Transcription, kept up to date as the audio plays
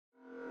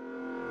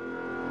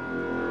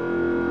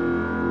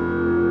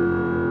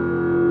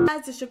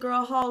It's your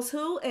girl Halls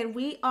Who, and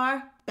we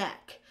are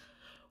back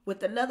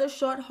with another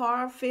short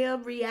horror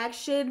film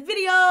reaction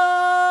video.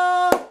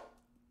 All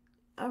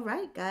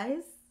right,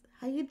 guys,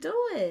 how you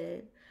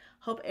doing?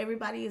 Hope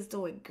everybody is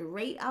doing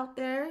great out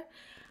there.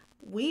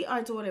 We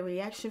are doing a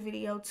reaction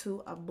video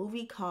to a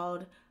movie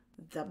called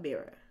The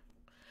Mirror.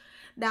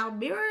 Now,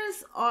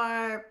 mirrors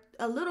are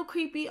a little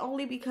creepy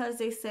only because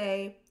they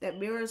say that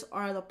mirrors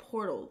are the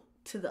portal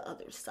to the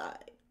other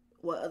side.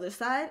 What other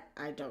side?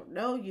 I don't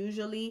know.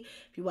 Usually,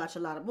 if you watch a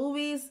lot of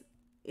movies,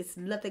 it's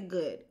nothing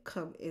good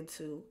come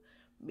into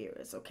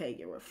mirrors, okay?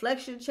 Your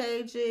reflection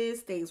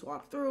changes, things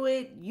walk through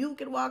it, you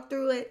can walk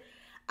through it.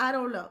 I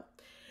don't know.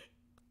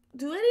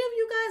 Do any of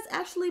you guys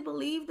actually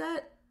believe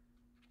that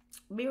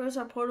mirrors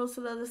are portals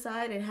to the other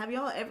side? And have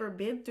y'all ever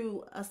been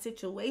through a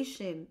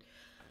situation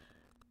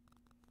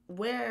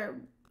where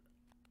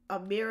a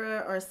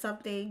mirror or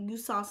something, you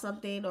saw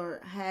something or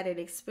had an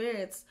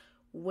experience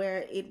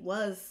where it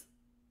was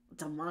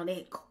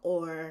demonic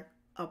or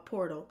a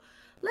portal?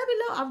 Let me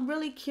know. I'm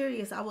really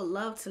curious. I would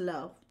love to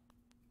know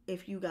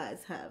if you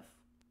guys have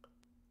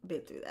been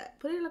through that.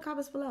 Put it in the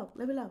comments below.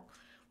 Let me know.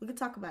 We can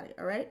talk about it.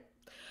 All right.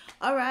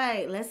 All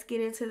right. Let's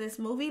get into this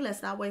movie.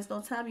 Let's not waste no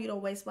time. You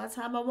don't waste my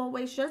time. I won't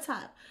waste your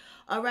time.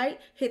 All right.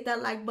 Hit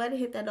that like button.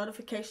 Hit that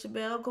notification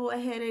bell. Go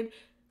ahead and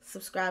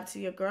subscribe to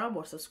your girl.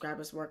 More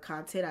subscribers, more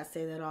content. I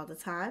say that all the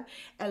time.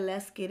 And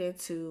let's get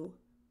into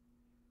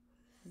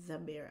The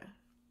Mirror.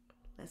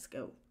 Let's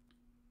go.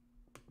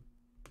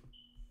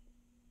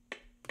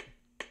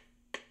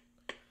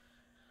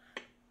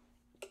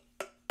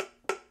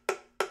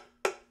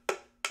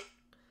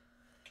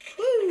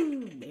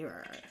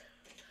 Mirror.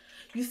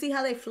 You see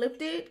how they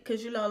flipped it?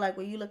 Because, you know, like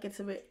when you look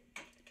into it.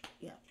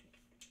 Yeah.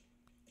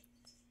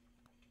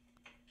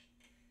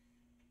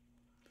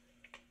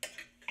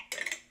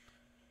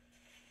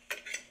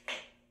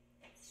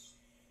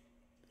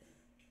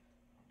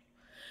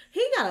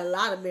 He got a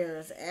lot of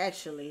mirrors,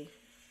 actually.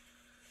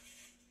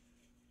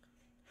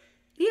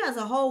 He has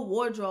a whole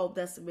wardrobe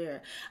that's a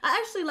mirror.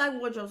 I actually like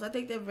wardrobes. I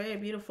think they're very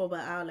beautiful, but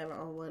I'll never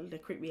own one. They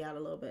creep me out a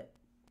little bit.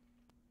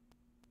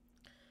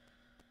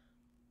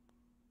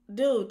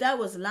 Dude, that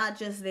was not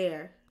just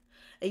there.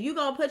 And you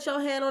gonna put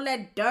your hand on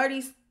that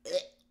dirty...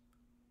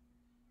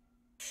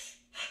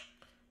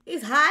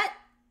 It's hot.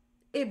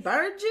 It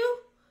burned you.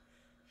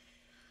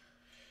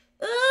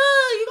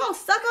 You gonna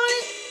suck on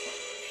it?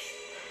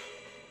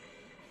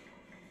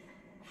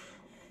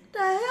 The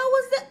hell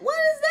was that? What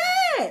is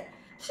that?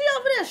 She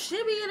over there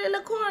shimmying in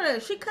the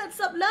corner. She cut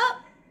something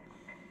up.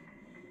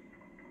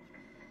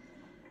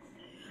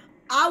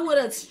 I would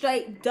have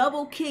straight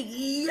double kicked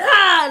in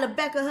the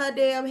back of her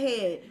damn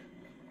head.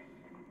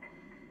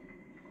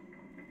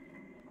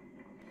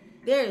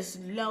 There's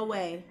no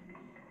way.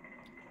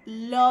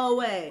 No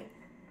way.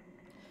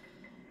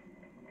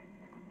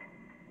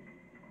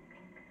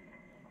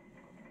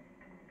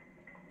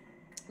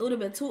 It would have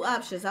been two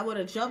options. I would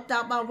have jumped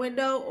out my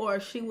window, or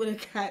she would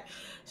have got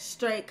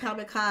straight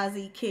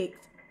kamikaze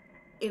kicked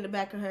in the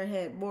back of her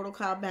head. Mortal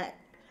Kombat.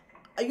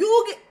 You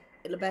will get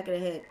in the back of the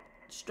head.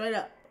 Straight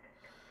up.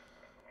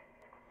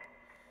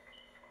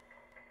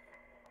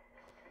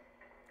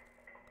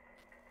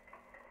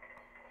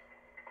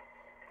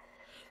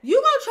 You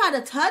gonna try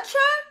to touch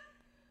her?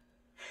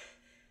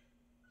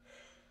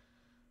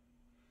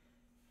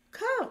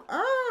 Come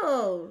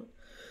on.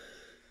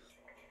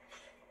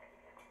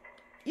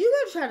 You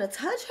gonna try to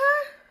touch her?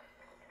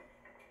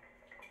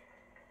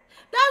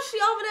 Now she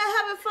over there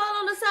having fun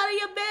on the side of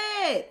your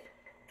bed.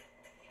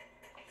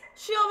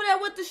 She over there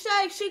with the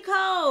shake. She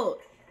cold.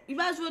 You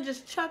might as well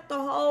just chuck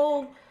the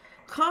whole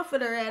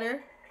comforter at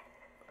her.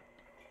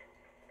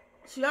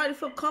 She already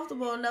feel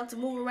comfortable enough to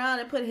move around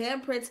and put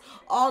handprints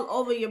all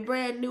over your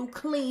brand new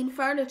clean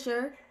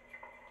furniture.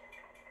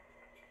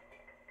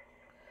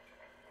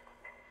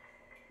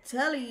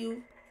 Telling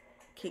you,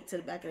 kick to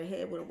the back of the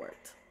head would have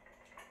worked.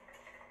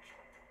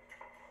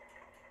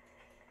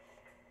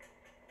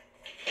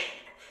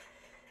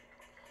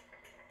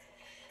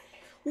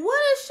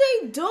 What is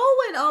she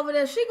doing over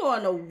there? She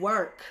going to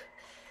work.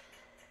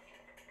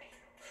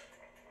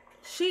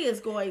 She is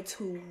going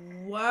to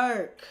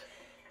work.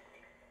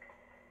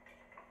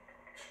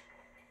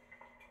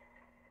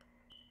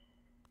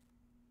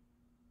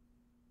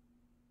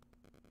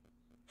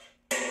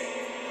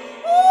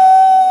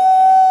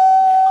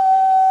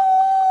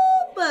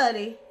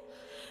 Buddy,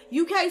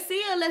 you can't see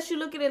it unless you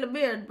looking in the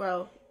mirror,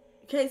 bro.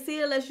 You can't see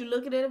it unless you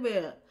looking in the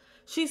mirror.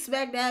 She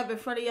smack dab in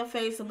front of your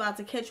face, about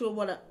to catch you with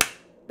one of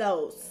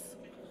those.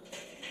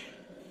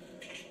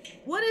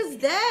 What is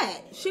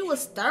that? She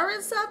was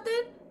stirring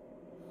something?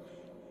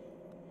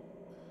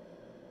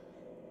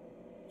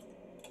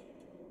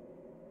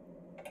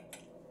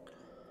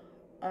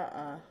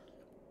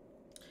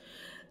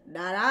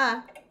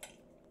 Nah.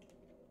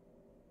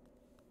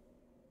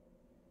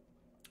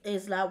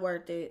 It's not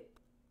worth it.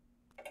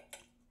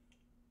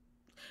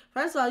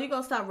 First of all, you're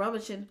going to stop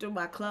rummaging through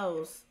my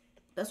clothes.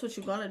 That's what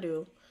you're going to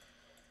do.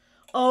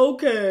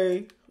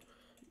 Okay.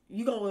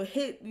 You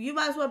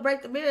might as well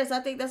break the mirrors.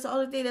 I think that's the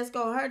only thing that's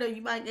going to hurt her.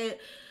 You might get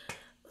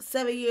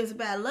 7 years of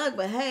bad luck,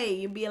 but hey,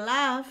 you be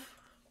alive.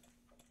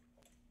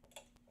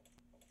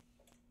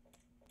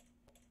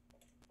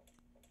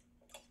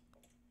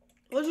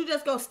 Was you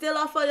just gonna steal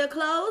off all your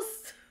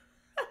clothes?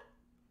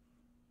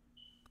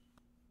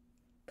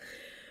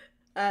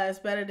 It's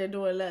better than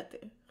doing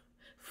nothing.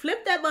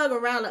 Flip that mug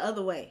around the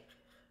other way.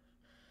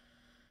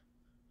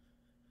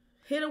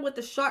 Hit him with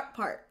the sharp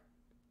part.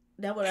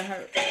 That would have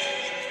hurt. Ooh!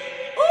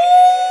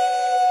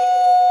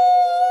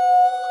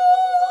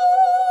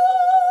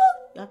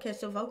 Y'all catch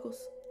the vocals?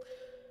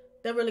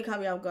 That really caught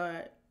me off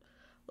guard.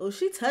 Oh,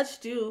 she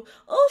touched you.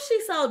 Oh,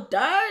 she's so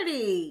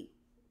dirty.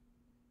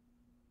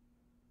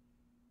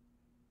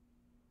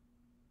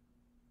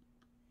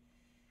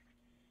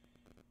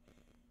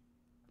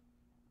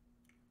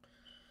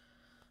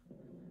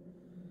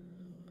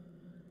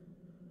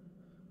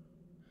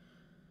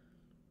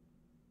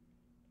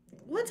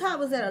 What time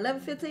was that?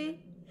 11:15?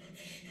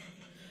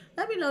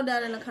 Let me know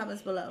down in the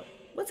comments below.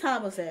 What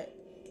time was that?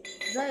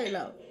 I ain't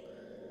know.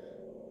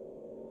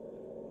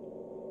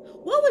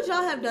 What would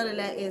y'all have done in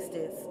that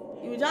instance?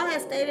 Would y'all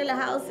have stayed in the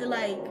house and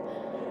like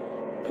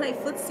play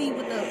footsie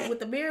with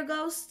the mirror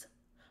ghost?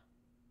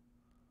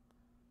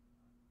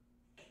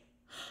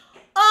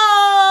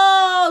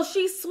 Oh,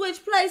 she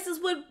switched places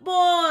with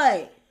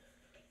boy.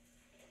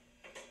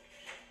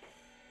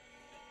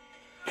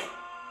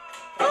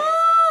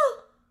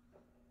 Oh,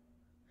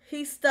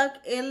 he's stuck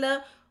in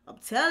the. I'm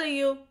telling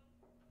you,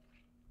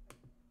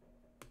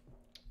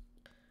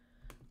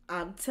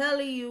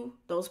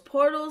 those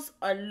portals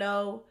are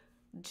no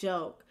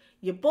joke.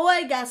 Your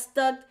boy got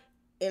stuck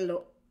in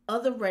the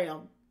other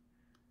realm.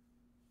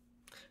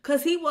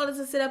 Because he wanted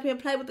to sit up here and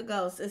play with the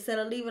ghosts instead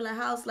of leaving the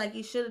house like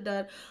he should have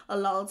done a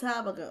long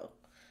time ago.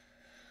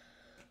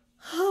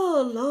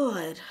 Oh,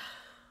 Lord.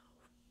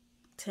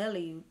 I'm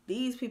telling you,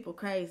 these people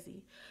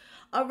crazy.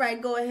 All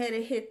right, go ahead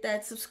and hit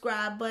that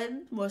subscribe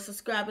button. More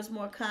subscribers,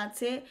 more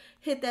content.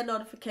 Hit that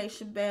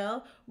notification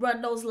bell.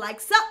 Run those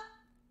likes up.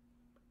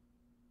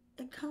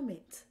 And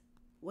comment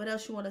what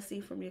else you want to see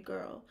from your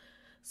girl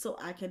so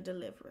I can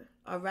deliver.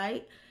 All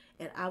right?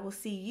 And I will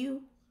see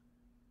you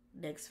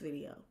next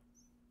video.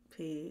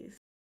 Peace.